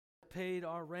paid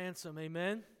our ransom.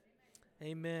 Amen?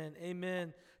 Amen.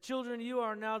 Amen. Children, you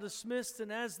are now dismissed,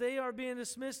 and as they are being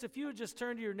dismissed, if you would just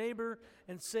turn to your neighbor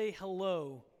and say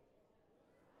hello.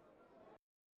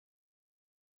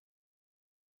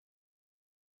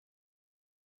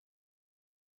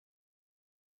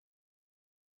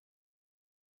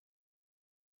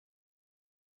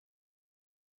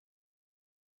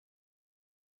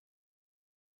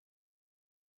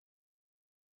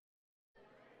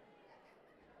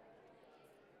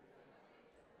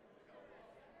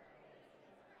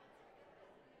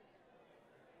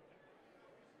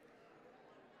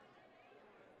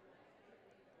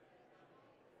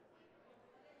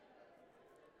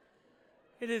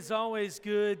 It is always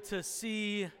good to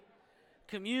see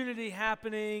community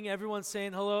happening, everyone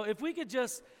saying hello. If we could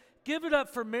just give it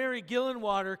up for Mary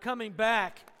Gillenwater coming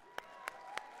back.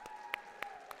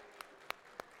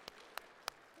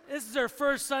 This is her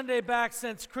first Sunday back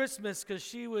since Christmas because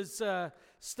she was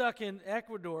stuck in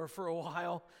Ecuador for a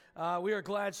while. We are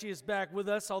glad she is back with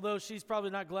us, although she's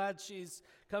probably not glad she's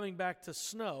coming back to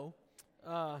snow.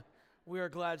 We are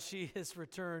glad she has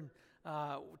returned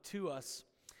to us.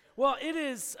 Well, it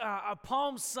is a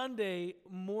Palm Sunday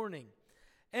morning,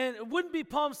 and it wouldn't be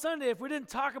Palm Sunday if we didn't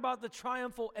talk about the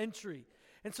triumphal entry.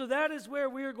 And so that is where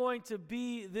we are going to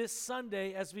be this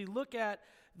Sunday as we look at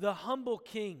the humble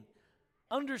King,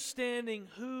 understanding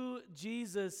who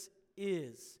Jesus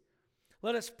is.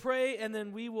 Let us pray, and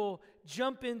then we will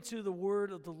jump into the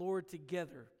word of the Lord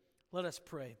together. Let us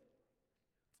pray.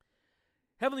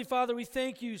 Heavenly Father, we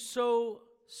thank you so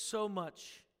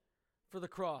much for the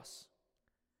cross.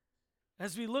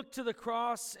 As we look to the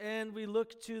cross and we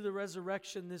look to the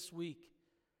resurrection this week,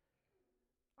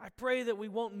 I pray that we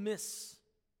won't miss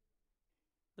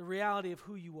the reality of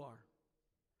who you are.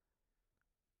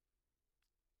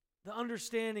 The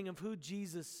understanding of who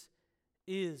Jesus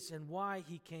is and why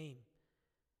he came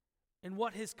and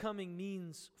what his coming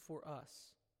means for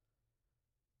us.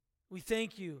 We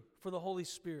thank you for the Holy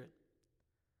Spirit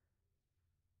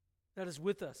that is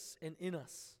with us and in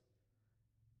us.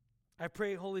 I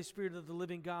pray, Holy Spirit of the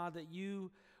living God, that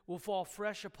you will fall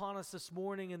fresh upon us this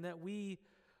morning and that we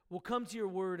will come to your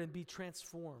word and be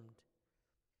transformed,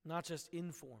 not just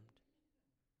informed.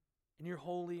 In your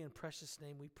holy and precious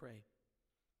name we pray.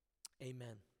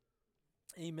 Amen.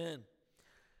 Amen.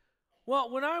 Well,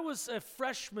 when I was a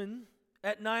freshman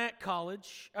at Nyack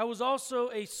College, I was also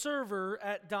a server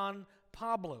at Don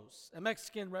Pablo's, a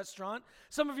Mexican restaurant.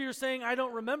 Some of you are saying, I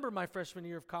don't remember my freshman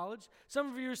year of college.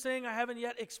 Some of you are saying, I haven't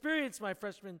yet experienced my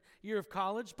freshman year of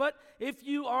college. But if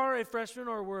you are a freshman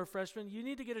or were a freshman, you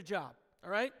need to get a job, all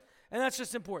right? And that's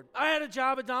just important. I had a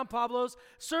job at Don Pablo's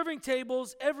serving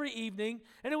tables every evening,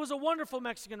 and it was a wonderful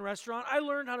Mexican restaurant. I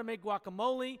learned how to make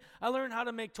guacamole. I learned how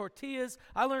to make tortillas.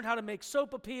 I learned how to make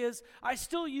sopapillas. I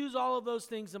still use all of those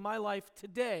things in my life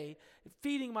today,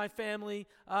 feeding my family,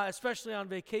 especially on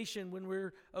vacation when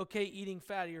we're okay eating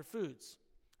fattier foods,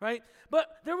 right?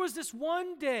 But there was this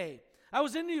one day, I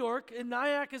was in New York, and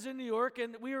Nyack is in New York,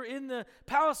 and we were in the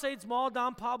Palisades Mall.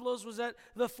 Don Pablo's was at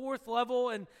the 4th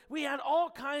level, and we had all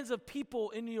kinds of people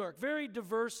in New York, very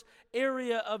diverse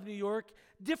area of New York,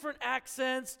 different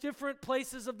accents, different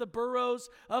places of the boroughs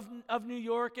of New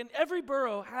York, and every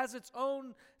borough has its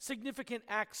own significant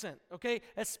accent, okay,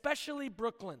 especially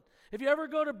Brooklyn. If you ever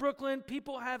go to Brooklyn,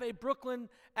 people have a Brooklyn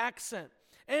accent.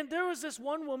 And there was this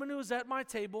one woman who was at my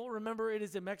table. Remember, it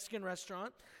is a Mexican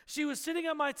restaurant. She was sitting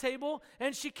at my table,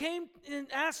 and she came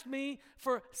and asked me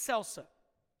for salsa,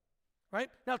 right?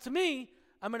 Now, to me,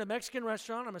 I'm at a Mexican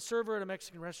restaurant. I'm a server at a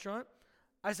Mexican restaurant.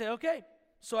 I say, okay.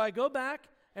 So I go back,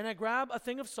 and I grab a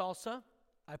thing of salsa.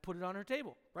 I put it on her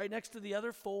table, right next to the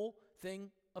other full thing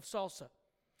of salsa.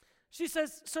 She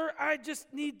says, sir, I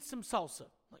just need some salsa.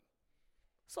 I'm like,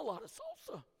 that's a lot of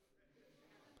salsa.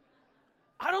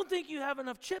 I don't think you have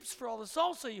enough chips for all the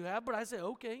salsa you have, but I say,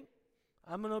 okay,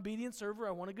 I'm an obedient server.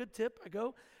 I want a good tip. I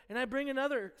go, and I bring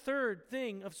another third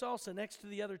thing of salsa next to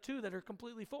the other two that are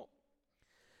completely full.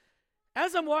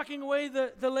 As I'm walking away,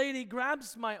 the lady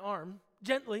grabs my arm,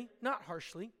 gently, not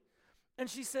harshly, and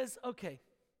she says, okay,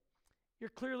 you're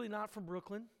clearly not from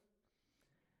Brooklyn.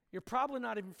 You're probably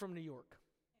not even from New York.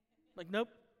 Like, nope,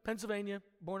 Pennsylvania,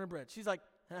 born and bred. She's like,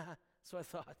 haha, that's what I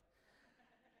thought.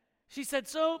 She said,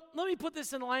 so let me put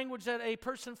this in language that a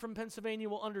person from Pennsylvania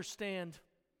will understand.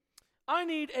 I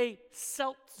need a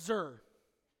seltzer.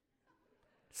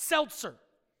 Seltzer.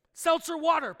 Seltzer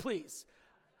water, please.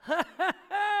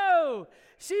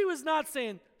 She was not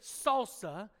saying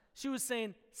salsa. She was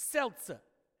saying seltzer.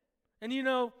 And you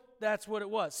know, that's what it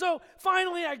was. So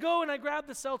finally, I go and I grab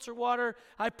the seltzer water.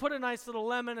 I put a nice little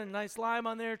lemon and a nice lime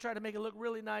on there, try to make it look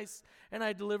really nice, and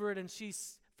I deliver it, and she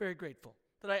very grateful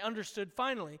that I understood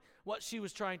finally what she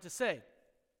was trying to say.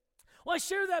 Well, I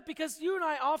share that because you and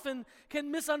I often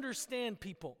can misunderstand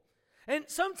people. And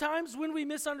sometimes when we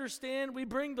misunderstand, we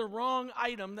bring the wrong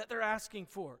item that they're asking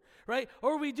for, right?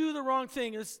 Or we do the wrong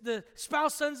thing. The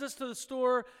spouse sends us to the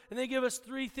store, and they give us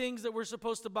 3 things that we're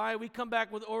supposed to buy. We come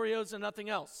back with Oreos and nothing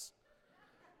else.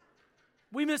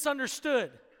 We misunderstood.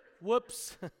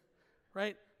 Whoops.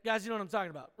 Right? Guys, you know what I'm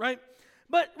talking about, right?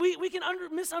 But we can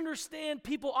misunderstand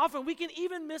people often. We can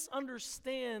even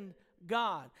misunderstand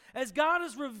God. As God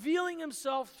is revealing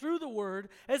himself through the Word,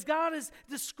 as God is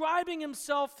describing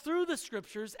himself through the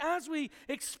Scriptures, as we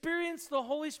experience the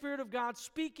Holy Spirit of God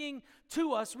speaking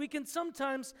to us, we can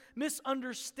sometimes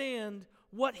misunderstand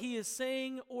what he is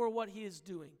saying or what he is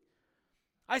doing.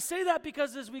 I say that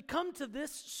because as we come to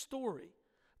this story,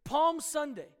 Palm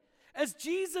Sunday, as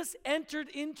Jesus entered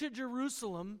into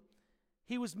Jerusalem,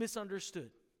 he was misunderstood.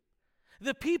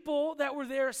 The people that were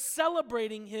there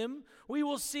celebrating him, we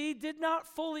will see, did not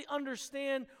fully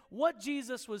understand what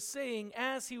Jesus was saying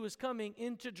as he was coming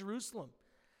into Jerusalem.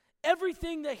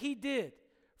 Everything that he did,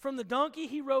 from the donkey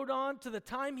he rode on to the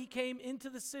time he came into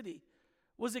the city,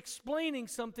 was explaining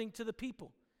something to the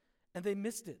people, and they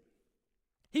missed it.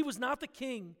 He was not the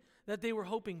king that they were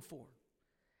hoping for.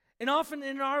 And often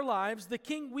in our lives, the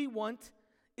king we want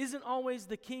isn't always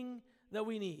the king that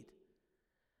we need.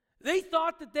 They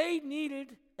thought that they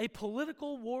needed a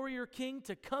political warrior king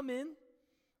to come in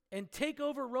and take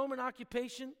over Roman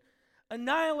occupation,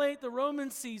 annihilate the Roman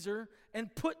Caesar,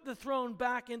 and put the throne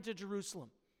back into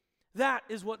Jerusalem. That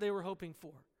is what they were hoping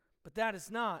for. But that is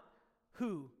not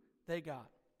who they got.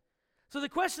 So the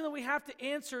question that we have to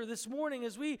answer this morning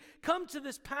as we come to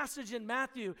this passage in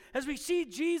Matthew, as we see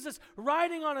Jesus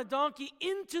riding on a donkey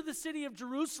into the city of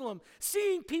Jerusalem,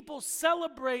 seeing people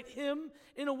celebrate him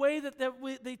in a way that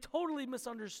they totally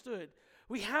misunderstood,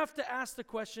 we have to ask the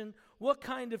question, what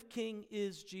kind of king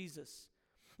is Jesus?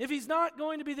 If he's not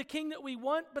going to be the king that we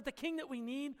want, but the king that we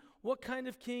need, what kind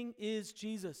of king is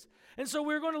Jesus? And so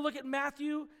we're going to look at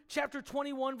Matthew chapter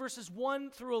 21, verses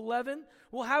 1 through 11.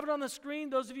 We'll have it on the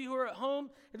screen. Those of you who are at home,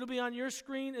 it'll be on your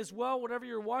screen as well. Whatever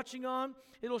you're watching on,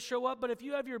 it'll show up. But if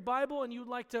you have your Bible and you'd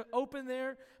like to open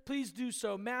there, please do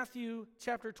so. Matthew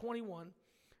chapter 21,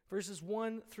 verses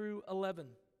 1 through 11.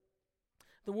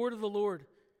 The word of the Lord.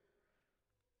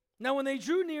 Now when they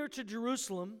drew near to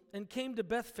Jerusalem and came to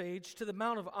Bethphage, to the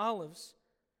Mount of Olives,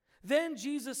 then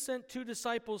Jesus sent 2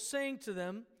 disciples, saying to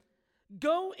them,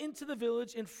 "Go into the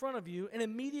village in front of you, and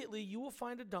immediately you will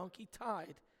find a donkey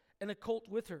tied and a colt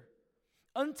with her.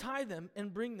 Untie them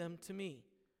and bring them to me.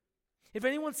 If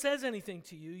anyone says anything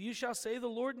to you, you shall say, 'The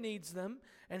Lord needs them,'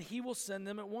 and he will send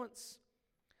them at once."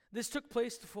 This took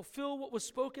place to fulfill what was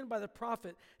spoken by the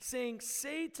prophet, saying,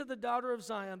 "Say to the daughter of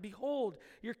Zion, behold,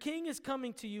 your king is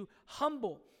coming to you,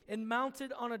 humble and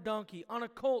mounted on a donkey, on a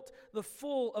colt, the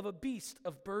foal of a beast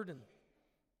of burden."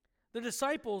 The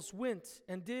disciples went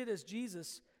and did as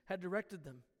Jesus had directed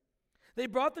them. They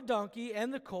brought the donkey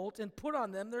and the colt and put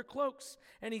on them their cloaks,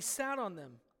 and he sat on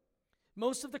them.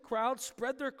 Most of the crowd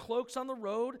spread their cloaks on the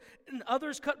road, and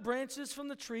others cut branches from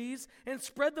the trees and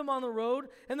spread them on the road.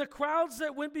 And the crowds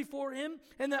that went before him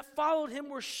and that followed him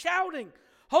were shouting,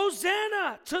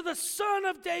 "Hosanna to the Son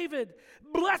of David!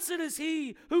 Blessed is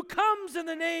he who comes in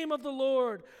the name of the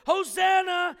Lord!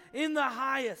 Hosanna in the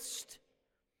highest!"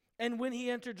 And when he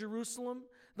entered Jerusalem,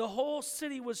 the whole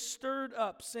city was stirred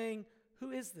up, saying, "Who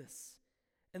is this?"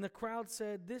 And the crowd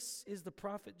said, "This is the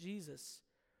prophet Jesus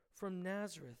from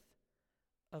Nazareth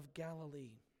of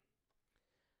Galilee."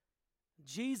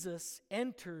 Jesus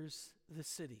enters the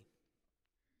city.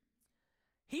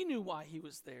 He knew why he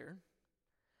was there.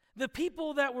 The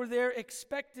people that were there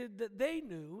expected that they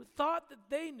knew, thought that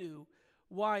they knew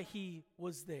why he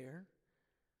was there,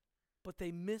 but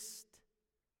they missed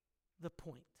the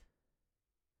point.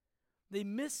 They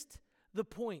missed the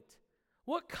point.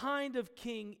 What kind of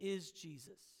king is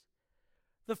Jesus?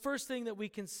 The first thing that we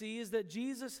can see is that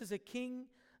Jesus is a king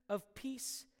of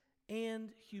peace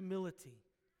and humility.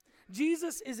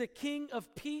 Jesus is a king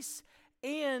of peace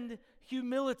and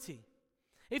humility.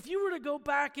 If you were to go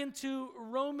back into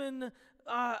Roman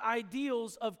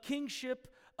ideals of kingship,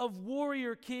 of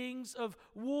warrior kings, of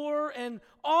war, and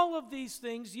all of these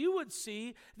things, you would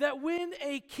see that when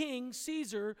a king,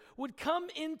 Caesar, would come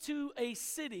into a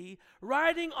city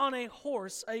riding on a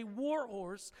horse, a war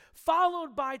horse,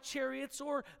 followed by chariots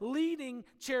or leading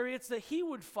chariots that he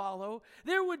would follow,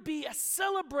 there would be a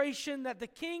celebration that the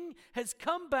king has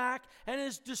come back and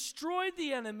has destroyed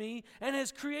the enemy and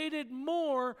has created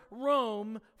more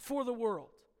Rome for the world.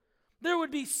 There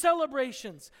would be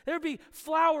celebrations. There would be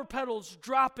flower petals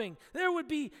dropping. There would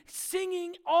be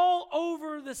singing all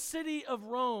over the city of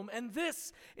Rome. And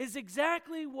this is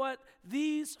exactly what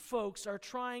these folks are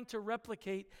trying to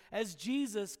replicate as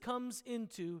Jesus comes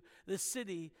into the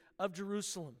city of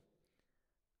Jerusalem.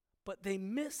 But they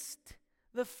missed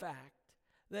the fact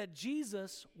that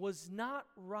Jesus was not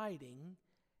riding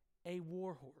a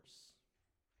war horse.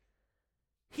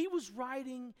 He was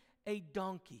riding a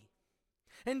donkey.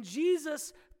 And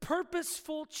Jesus'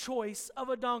 purposeful choice of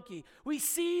a donkey, we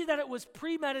see that it was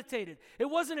premeditated. It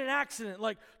wasn't an accident,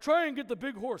 like, try and get the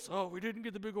big horse. Oh, we didn't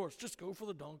get the big horse. Just go for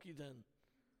the donkey then.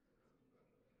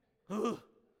 Ugh,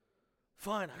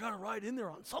 fine, I got to ride in there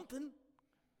on something.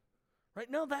 Right?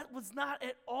 No, that was not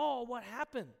at all what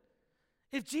happened.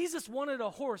 If Jesus wanted a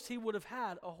horse, he would have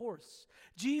had a horse.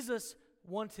 Jesus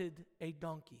wanted a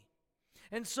donkey.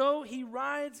 And so he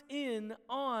rides in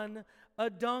on a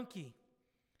donkey.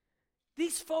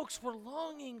 These folks were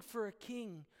longing for a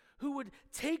king who would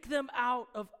take them out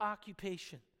of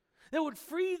occupation, that would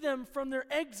free them from their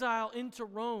exile into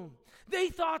Rome. They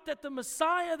thought that the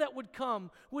Messiah that would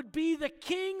come would be the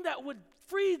king that would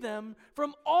free them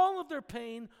from all of their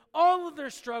pain, all of their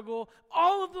struggle,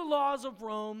 all of the laws of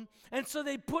Rome. And so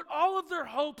they put all of their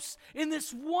hopes in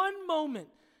this one moment.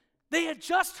 They had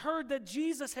just heard that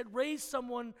Jesus had raised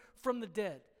someone from the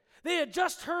dead. They had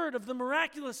just heard of the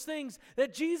miraculous things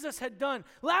that Jesus had done.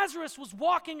 Lazarus was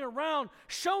walking around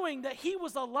showing that he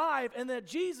was alive and that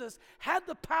Jesus had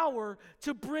the power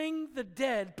to bring the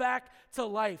dead back to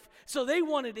life. So they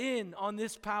wanted in on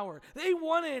this power. They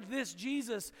wanted this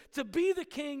Jesus to be the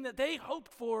king that they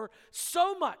hoped for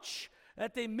so much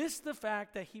that they missed the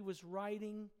fact that he was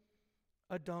riding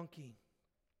a donkey.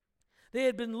 They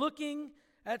had been looking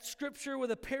at Scripture with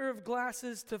a pair of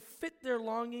glasses to fit their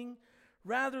longing,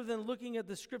 rather than looking at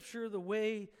the Scripture the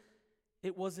way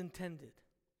it was intended.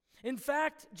 In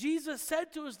fact, Jesus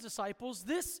said to his disciples,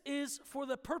 this is for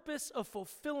the purpose of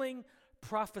fulfilling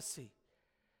prophecy,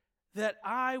 that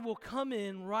I will come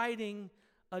in riding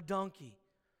a donkey.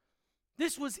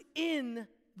 This was in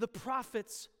the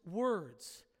prophet's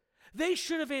words. They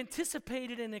should have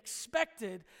anticipated and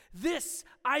expected this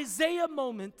Isaiah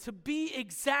moment to be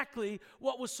exactly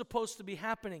what was supposed to be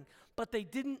happening. But they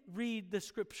didn't read the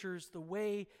Scriptures the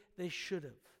way they should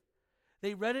have.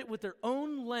 They read it with their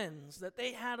own lens that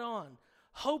they had on,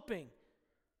 hoping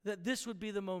that this would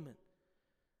be the moment.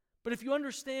 But if you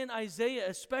understand Isaiah,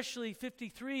 especially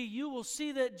 53, you will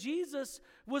see that Jesus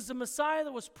was the Messiah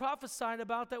that was prophesied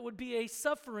about that would be a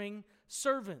suffering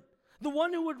servant. The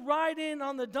one who would ride in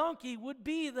on the donkey would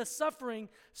be the suffering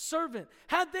servant.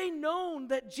 Had they known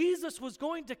that Jesus was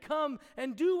going to come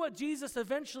and do what Jesus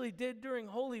eventually did during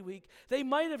Holy Week, they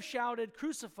might have shouted,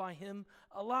 "Crucify him,"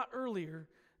 a lot earlier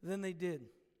than they did.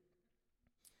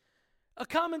 A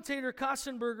commentator,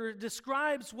 Kostenberger,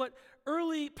 describes what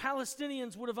early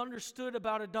Palestinians would have understood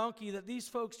about a donkey that these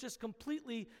folks just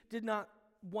completely did not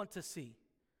want to see.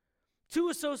 Two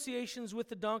associations with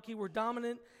the donkey were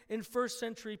dominant in first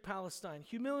century Palestine: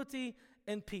 humility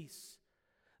and peace.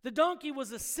 The donkey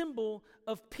was a symbol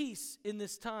of peace in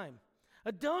this time.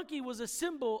 A donkey was a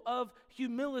symbol of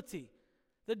humility.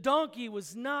 The donkey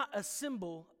was not a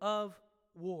symbol of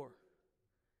war.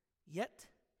 Yet,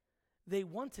 they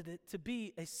wanted it to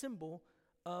be a symbol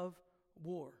of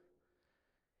war.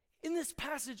 In this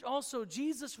passage also,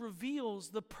 Jesus reveals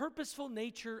the purposeful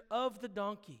nature of the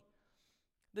donkey.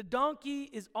 The donkey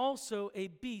is also a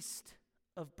beast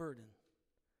of burden.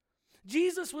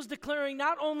 Jesus was declaring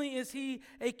not only is he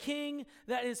a king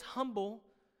that is humble,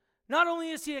 not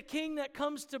only is he a king that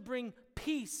comes to bring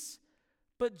peace,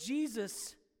 but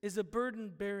Jesus is a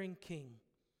burden-bearing king.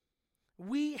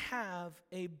 We have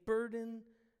a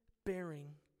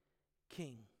burden-bearing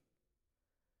king.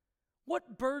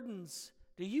 What burdens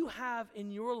do you have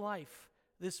in your life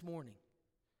this morning?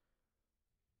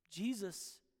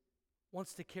 Jesus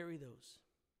wants to carry those.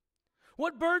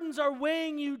 What burdens are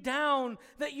weighing you down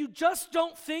that you just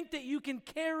don't think that you can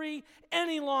carry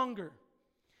any longer?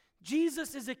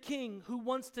 Jesus is a king who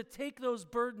wants to take those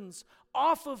burdens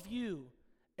off of you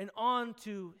and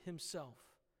onto himself.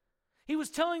 He was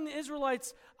telling the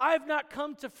Israelites, I have not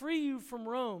come to free you from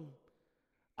Rome.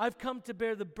 I've come to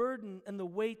bear the burden and the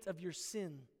weight of your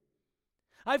sin.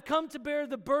 I've come to bear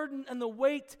the burden and the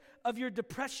weight of your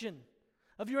depression,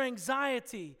 of your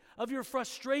anxiety, of your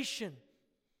frustration.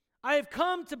 I have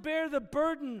come to bear the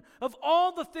burden of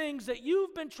all the things that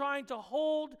you've been trying to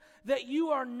hold that you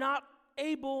are not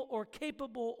able or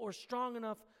capable or strong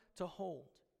enough to hold.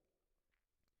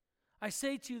 I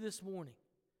say to you this morning,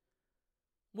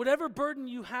 whatever burden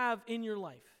you have in your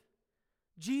life,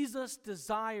 Jesus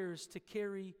desires to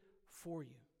carry for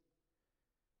you.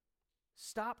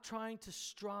 Stop trying to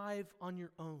strive on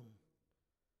your own.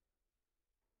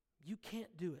 You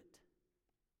can't do it.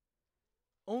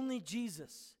 Only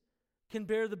Jesus can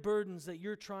bear the burdens that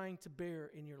you're trying to bear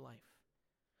in your life.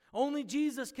 Only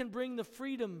Jesus can bring the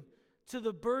freedom to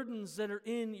the burdens that are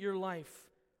in your life.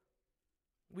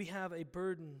 We have a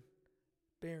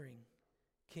burden-bearing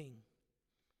King.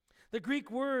 The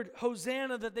Greek word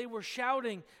Hosanna that they were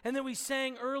shouting and that we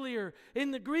sang earlier,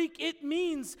 in the Greek it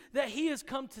means that He has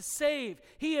come to save.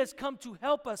 He has come to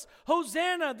help us.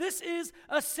 Hosanna, this is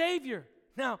a Savior.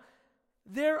 Now,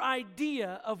 their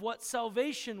idea of what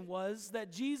salvation was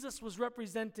that Jesus was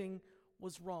representing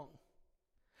was wrong.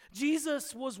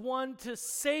 Jesus was one to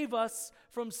save us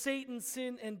from Satan,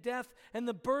 sin, and death, and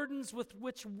the burdens with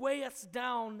which weigh us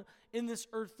down in this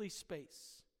earthly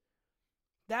space.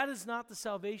 That is not the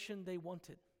salvation they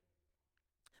wanted,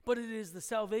 but it is the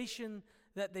salvation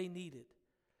that they needed.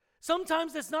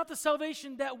 Sometimes it's not the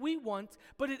salvation that we want,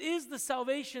 but it is the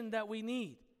salvation that we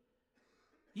need.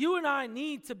 You and I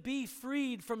need to be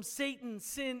freed from Satan,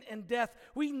 sin, and death.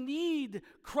 We need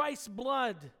Christ's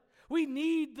blood. We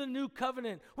need the new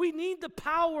covenant. We need the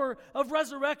power of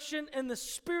resurrection and the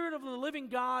Spirit of the living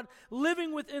God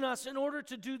living within us in order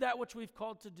to do that which we've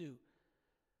called to do.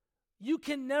 You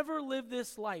can never live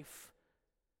this life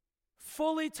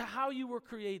fully to how you were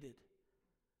created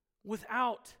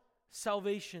without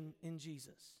salvation in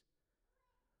Jesus.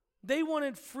 They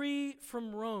wanted free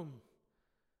from Rome,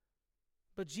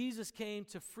 but Jesus came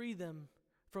to free them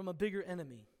from a bigger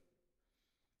enemy.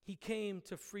 He came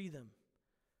to free them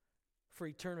for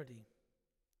eternity.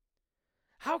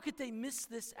 How could they miss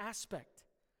this aspect?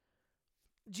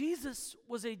 Jesus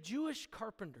was a Jewish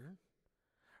carpenter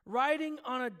riding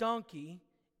on a donkey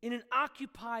in an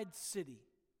occupied city.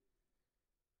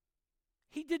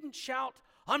 He didn't shout,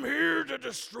 "I'm here to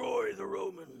destroy the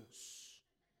Romans."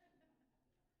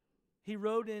 He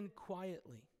rode in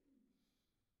quietly.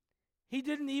 He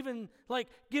didn't even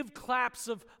give claps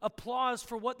of applause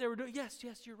for what they were doing. Yes,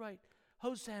 you're right.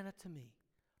 Hosanna to me.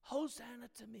 Hosanna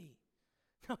to me.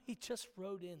 No, he just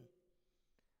rode in.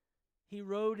 He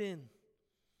rode in.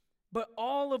 But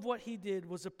all of what he did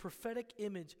was a prophetic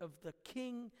image of the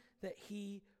King that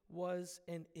he was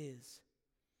and is.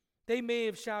 They may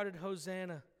have shouted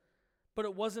Hosanna, but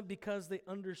it wasn't because they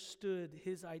understood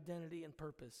his identity and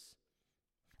purpose.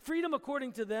 Freedom,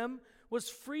 according to them, was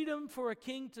freedom for a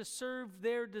king to serve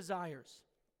their desires.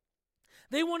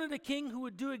 They wanted a king who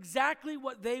would do exactly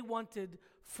what they wanted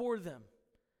for them.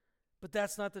 But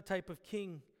that's not the type of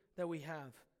king that we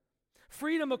have.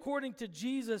 Freedom, according to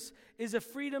Jesus, is a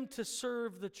freedom to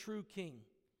serve the true king.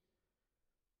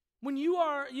 When you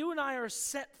and I are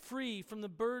set free from the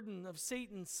burden of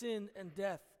Satan, sin, and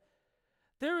death,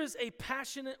 there is a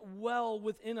passionate well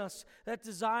within us that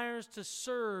desires to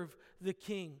serve the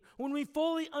King. When we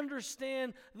fully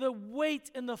understand the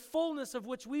weight and the fullness of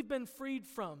which we've been freed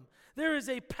from, there is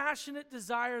a passionate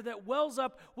desire that wells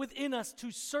up within us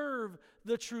to serve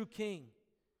the true King.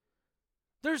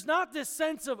 There's not this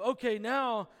sense of, okay,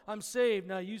 now I'm saved,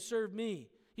 now you serve me.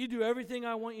 You do everything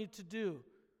I want you to do.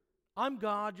 I'm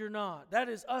God, you're not. That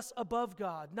is us above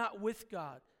God, not with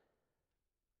God.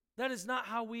 That is not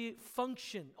how we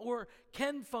function or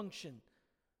can function.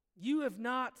 You have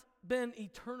not been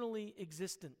eternally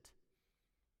existent.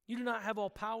 You do not have all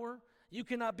power. You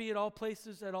cannot be at all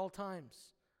places at all times,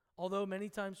 although many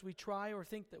times we try or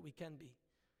think that we can be.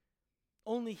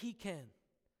 Only He can.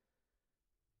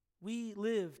 We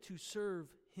live to serve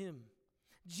Him.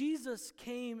 Jesus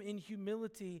came in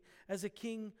humility as a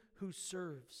king who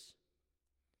serves.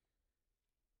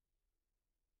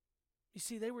 You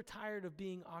see, they were tired of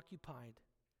being occupied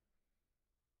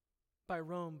by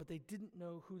Rome, but they didn't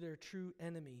know who their true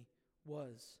enemy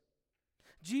was.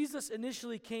 Jesus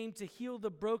initially came to heal the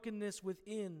brokenness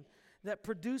within that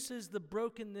produces the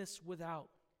brokenness without.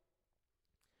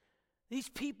 These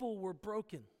people were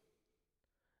broken.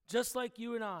 Just like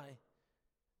you and I,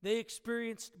 they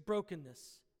experienced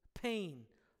brokenness, pain,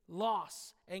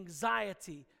 loss,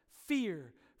 anxiety,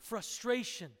 fear,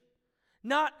 frustration,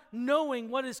 not knowing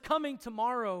what is coming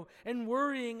tomorrow and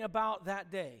worrying about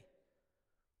that day.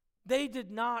 They did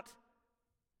not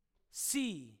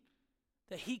see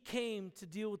that He came to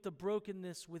deal with the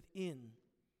brokenness within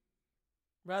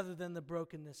rather than the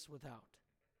brokenness without.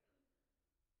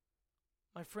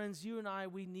 My friends, you and I,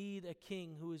 we need a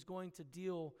king who is going to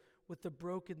deal with the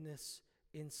brokenness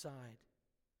inside.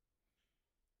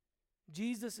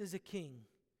 Jesus is a king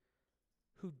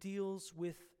who deals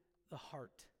with the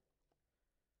heart.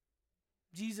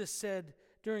 Jesus said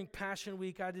during Passion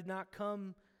Week, "I did not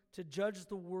come to judge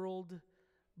the world,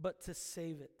 but to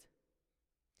save it."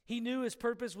 He knew his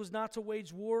purpose was not to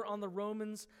wage war on the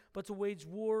Romans, but to wage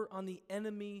war on the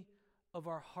enemy of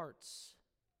our hearts.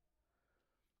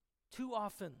 Too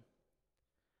often,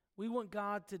 we want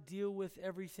God to deal with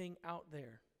everything out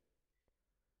there.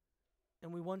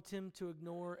 And we want him to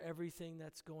ignore everything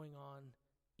that's going on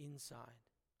inside.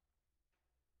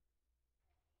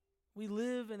 We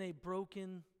live in a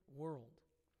broken world.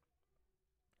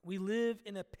 We live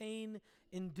in a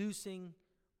pain-inducing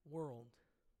world.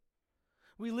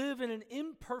 We live in an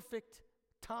imperfect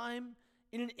time,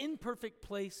 in an imperfect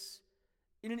place,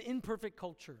 in an imperfect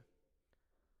culture.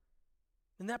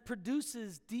 And that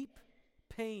produces deep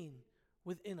pain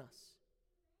within us.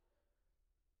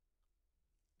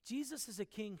 Jesus is a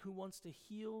king who wants to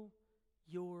heal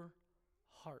your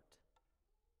heart.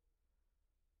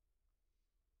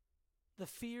 The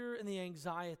fear and the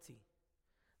anxiety,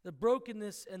 the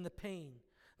brokenness and the pain,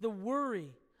 the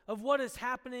worry of what is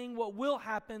happening, what will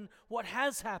happen, what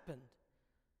has happened.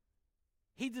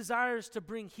 He desires to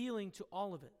bring healing to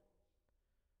all of it.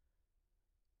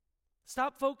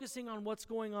 Stop focusing on what's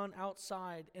going on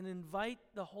outside and invite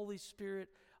the Holy Spirit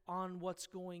on what's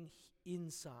going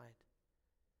inside.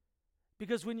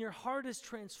 Because when your heart is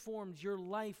transformed, your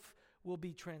life will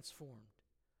be transformed.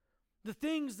 The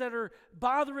things that are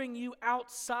bothering you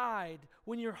outside,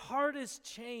 when your heart is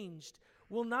changed,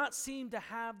 will not seem to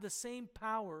have the same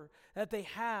power that they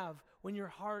have when your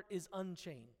heart is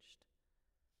unchanged.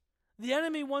 The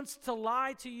enemy wants to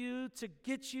lie to you, to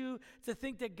get you to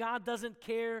think that God doesn't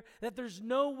care, that there's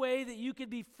no way that you could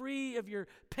be free of your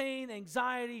pain,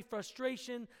 anxiety,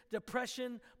 frustration,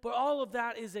 depression, but all of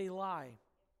that is a lie.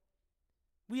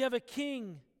 We have a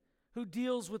king who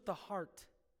deals with the heart.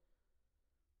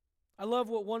 I love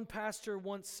what one pastor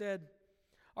once said.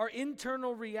 Our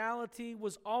internal reality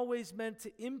was always meant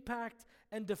to impact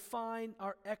and define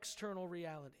our external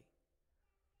reality.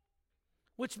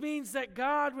 Which means that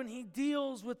God, when he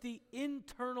deals with the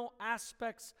internal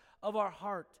aspects of our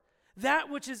heart, that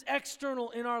which is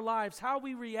external in our lives, how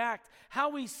we react, how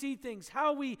we see things,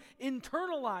 how we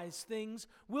internalize things,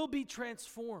 will be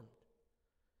transformed.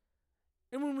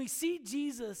 And when we see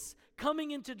Jesus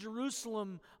coming into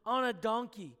Jerusalem on a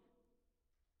donkey,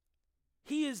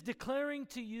 he is declaring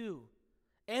to you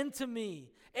and to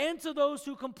me and to those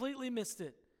who completely missed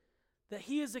it that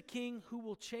he is a king who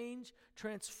will change,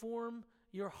 transform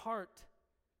your heart,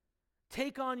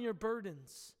 take on your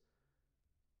burdens,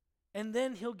 and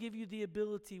then he'll give you the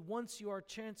ability, once you are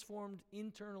transformed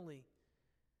internally,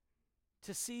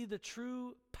 to see the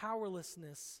true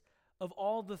powerlessness of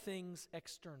all the things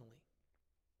externally.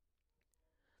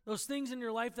 Those things in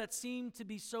your life that seem to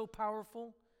be so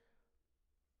powerful,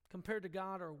 compared to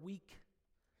God, are weak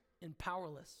and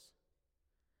powerless.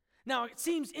 Now, it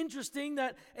seems interesting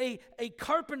that a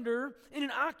carpenter in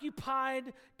an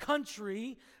occupied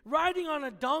country riding on a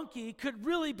donkey could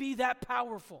really be that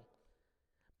powerful.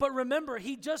 But remember,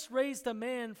 he just raised a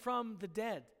man from the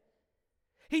dead.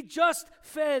 He just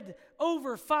fed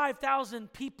over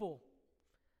 5,000 people.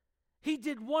 He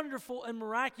did wonderful and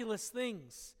miraculous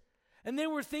things. And they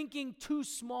were thinking too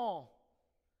small.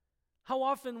 How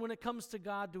often when it comes to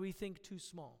God do we think too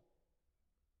small?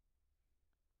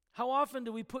 How often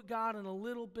do we put God in a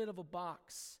little bit of a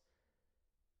box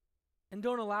and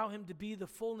don't allow him to be the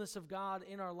fullness of God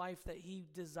in our life that he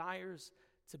desires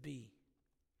to be?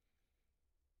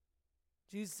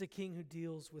 Jesus is a king who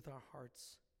deals with our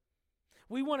hearts.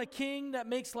 We want a king that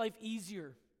makes life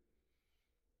easier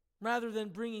rather than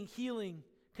bringing healing,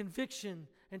 conviction,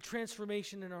 and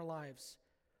transformation in our lives.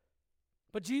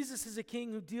 But Jesus is a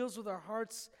king who deals with our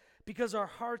hearts because our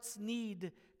hearts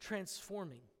need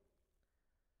transforming.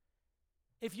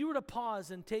 If you were to pause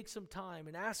and take some time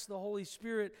and ask the Holy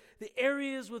Spirit the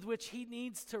areas with which he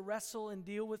needs to wrestle and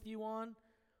deal with you on,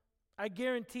 I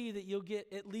guarantee that you'll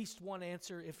get at least one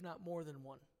answer, if not more than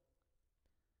one.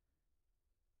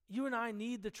 You and I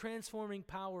need the transforming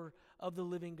power of the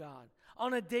living God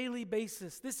on a daily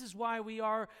basis. This is why we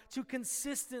are to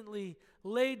consistently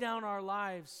lay down our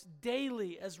lives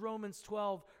daily, as Romans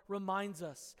 12 reminds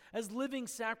us, as living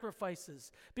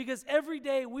sacrifices. Because every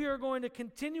day we are going to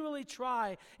continually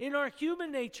try in our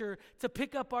human nature to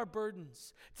pick up our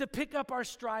burdens, to pick up our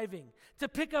striving, to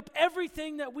pick up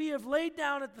everything that we have laid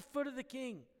down at the foot of the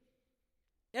King.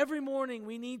 Every morning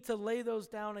we need to lay those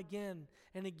down again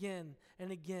and again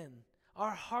and again.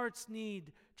 Our hearts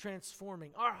need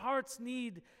transforming. Our hearts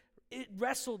need it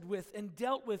wrestled with and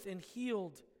dealt with and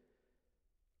healed.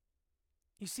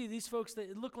 You see, these folks, they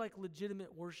look like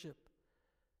legitimate worship.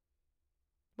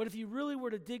 But if you really were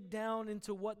to dig down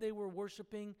into what they were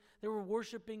worshiping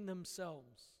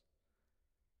themselves.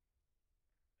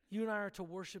 You and I are to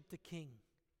worship the King.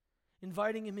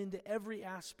 inviting him into every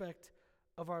aspect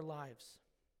of our lives.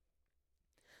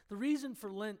 The reason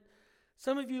for Lent,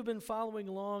 some of you have been following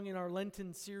along in our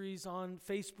Lenten series on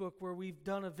Facebook, where we've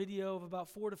done a video of about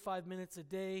 4 to 5 minutes a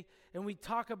day, and we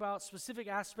talk about specific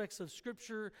aspects of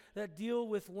Scripture that deal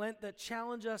with Lent, that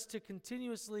challenge us to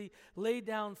continuously lay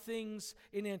down things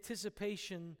in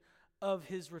anticipation of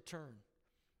his return,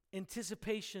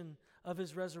 anticipation of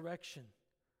his resurrection.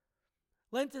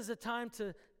 Lent is a time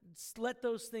to let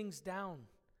those things down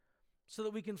so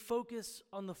that we can focus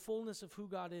on the fullness of who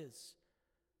God is,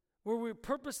 where we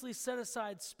purposely set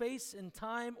aside space and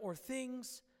time or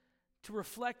things to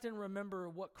reflect and remember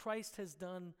what Christ has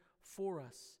done for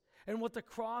us and what the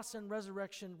cross and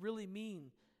resurrection really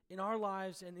mean in our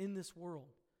lives and in this world.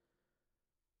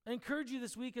 I encourage you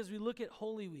this week, as we look at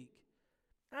Holy Week,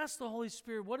 ask the Holy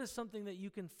Spirit, what is something that you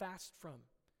can fast from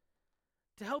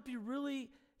to help you really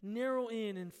narrow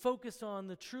in and focus on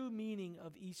the true meaning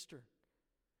of Easter.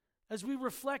 As we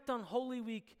reflect on Holy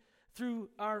Week through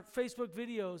our Facebook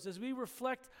videos, as we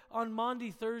reflect on Maundy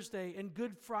Thursday and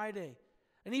Good Friday,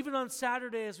 and even on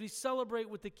Saturday as we celebrate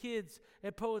with the kids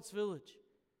at Poets Village,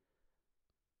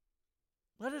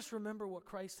 let us remember what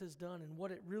Christ has done and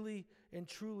what it really and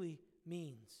truly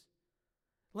means.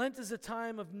 Lent is a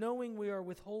time of knowing we are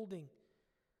withholding,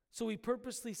 so we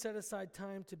purposely set aside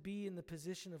time to be in the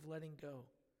position of letting go.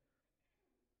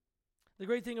 The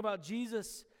great thing about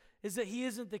Jesus is that he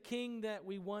isn't the king that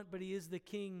we want, but he is the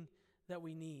king that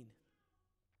we need.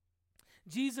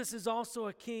 Jesus is also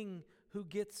a king who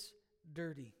gets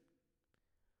dirty.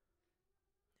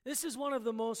 This is one of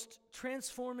the most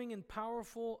transforming and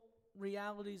powerful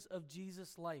realities of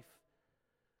Jesus' life.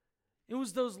 It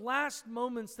was those last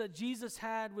moments that Jesus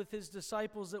had with his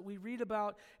disciples that we read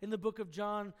about in the book of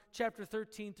John, chapter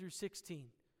 13 through 16.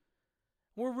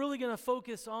 We're really going to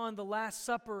focus on the Last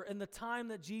Supper and the time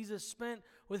that Jesus spent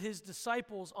with his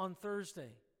disciples on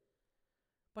Thursday.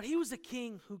 But he was a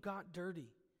king who got dirty.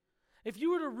 If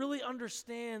you were to really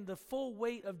understand the full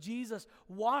weight of Jesus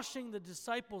washing the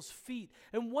disciples' feet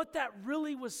and what that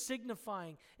really was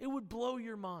signifying, it would blow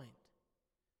your mind.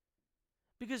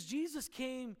 Because Jesus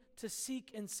came to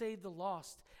seek and save the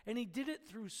lost, and he did it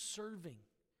through serving.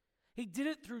 He did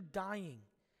it through dying.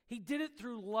 He did it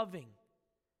through loving.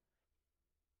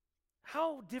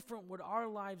 How different would our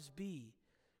lives be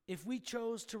if we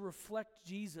chose to reflect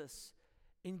Jesus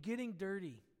in getting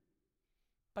dirty,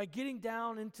 by getting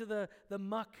down into the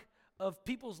muck of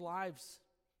people's lives,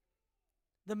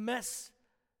 the mess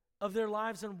of their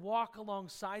lives, and walk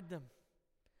alongside them,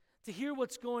 to hear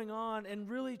what's going on and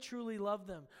really truly love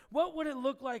them? What would it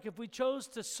look like if we chose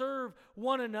to serve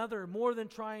one another more than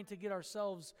trying to get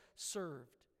ourselves served?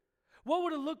 What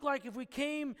would it look like if we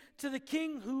came to the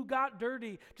king who got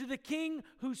dirty, to the king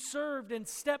who served and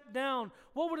stepped down?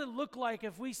 What would it look like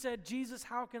if we said, Jesus,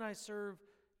 how can I serve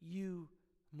you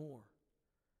more?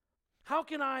 How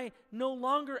can I no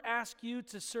longer ask you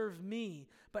to serve me,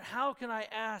 but how can I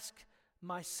ask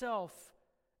myself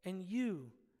and you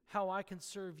how I can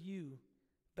serve you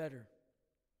better?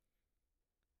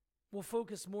 We'll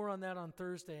focus more on that on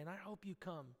Thursday, and I hope you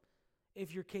come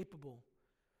if you're capable,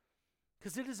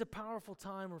 because it is a powerful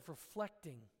time of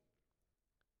reflecting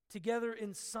together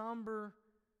in somber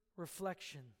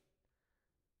reflection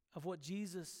of what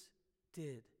Jesus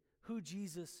did, who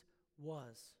Jesus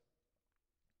was.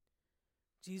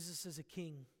 Jesus is a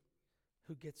king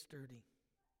who gets dirty.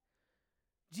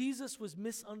 Jesus was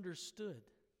misunderstood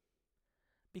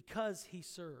because he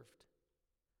served.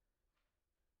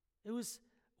 It was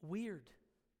weird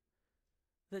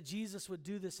that Jesus would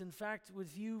do this. In fact,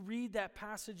 if you read that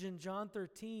passage in John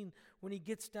 13, when he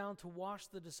gets down to wash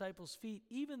the disciples' feet,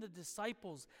 even the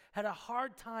disciples had a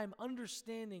hard time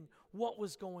understanding what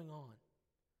was going on.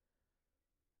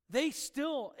 They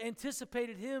still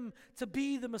anticipated him to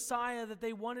be the Messiah that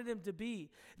they wanted him to be.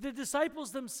 The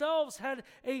disciples themselves had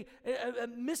a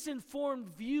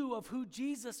misinformed view of who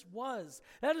Jesus was.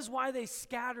 That is why they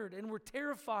scattered and were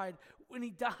terrified when he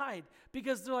died,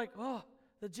 because they're like, oh,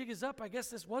 the jig is up. I guess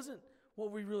this wasn't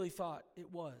what we really thought it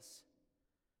was.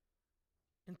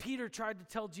 And Peter tried to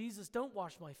tell Jesus, don't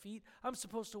wash my feet. I'm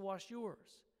supposed to wash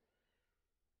yours.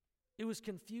 It was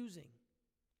confusing.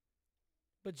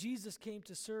 But Jesus came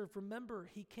to serve. Remember,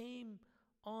 he came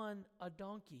on a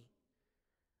donkey.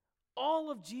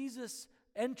 All of Jesus'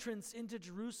 entrance into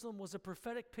Jerusalem was a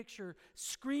prophetic picture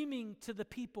screaming to the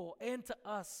people and to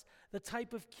us the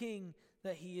type of king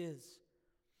that he is.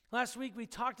 Last week we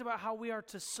talked about how we are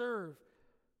to serve.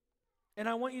 And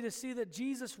I want you to see that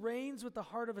Jesus reigns with the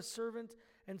heart of a servant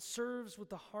and serves with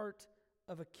the heart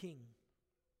of a king.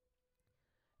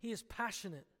 He is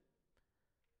passionate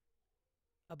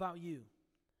about you.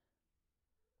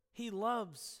 He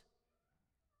loves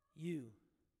you.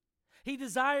 He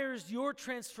desires your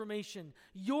transformation,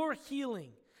 your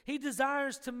healing. He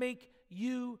desires to make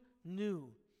you new.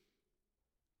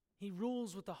 He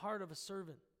rules with the heart of a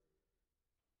servant.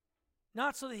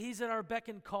 Not so that he's at our beck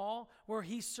and call, where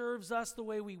he serves us the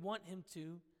way we want him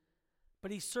to,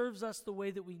 but he serves us the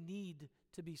way that we need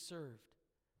to be served.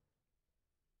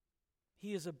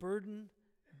 He is a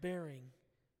burden-bearing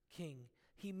king.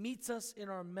 He meets us in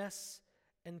our mess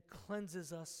and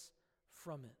cleanses us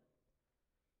from it.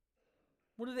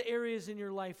 What are the areas in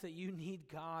your life that you need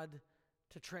God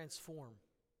to transform?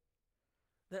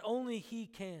 That only he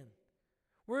can.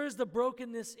 Where is the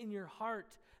brokenness in your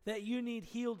heart that you need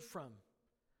healed from?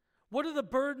 What are the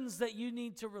burdens that you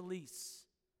need to release?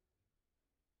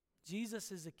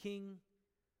 Jesus is a king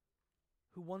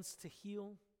who wants to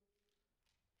heal.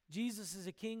 Jesus is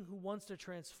a king who wants to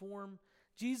transform.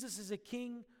 Jesus is a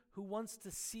king who wants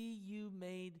to see you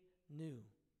made new.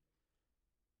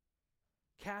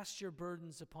 Cast your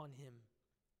burdens upon him.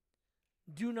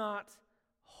 Do not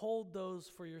hold those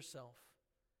for yourself,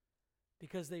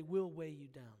 because they will weigh you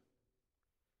down.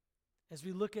 As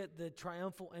we look at the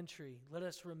triumphal entry, let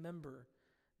us remember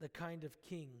the kind of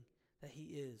king that he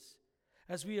is.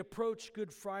 As we approach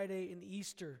Good Friday and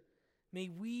Easter, may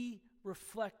we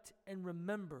reflect and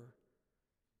remember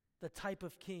the type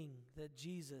of king that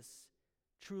Jesus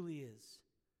truly is.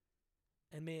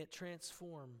 And may it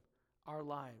transform our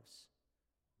lives.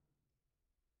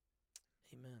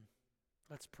 Amen.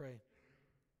 Let's pray.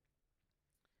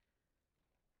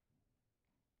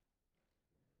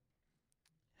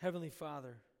 Heavenly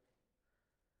Father,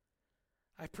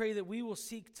 I pray that we will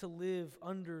seek to live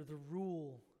under the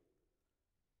rule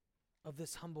of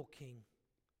this humble king.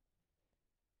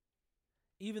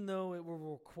 Even though it will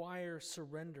require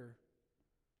surrender,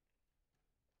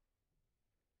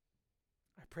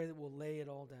 I pray that we'll lay it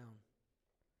all down.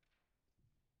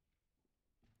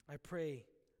 I pray,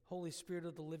 Holy Spirit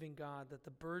of the living God, that the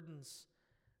burdens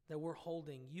that we're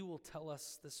holding, you will tell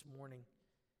us this morning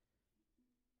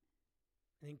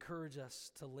and encourage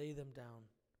us to lay them down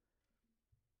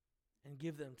and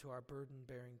give them to our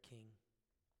burden-bearing King.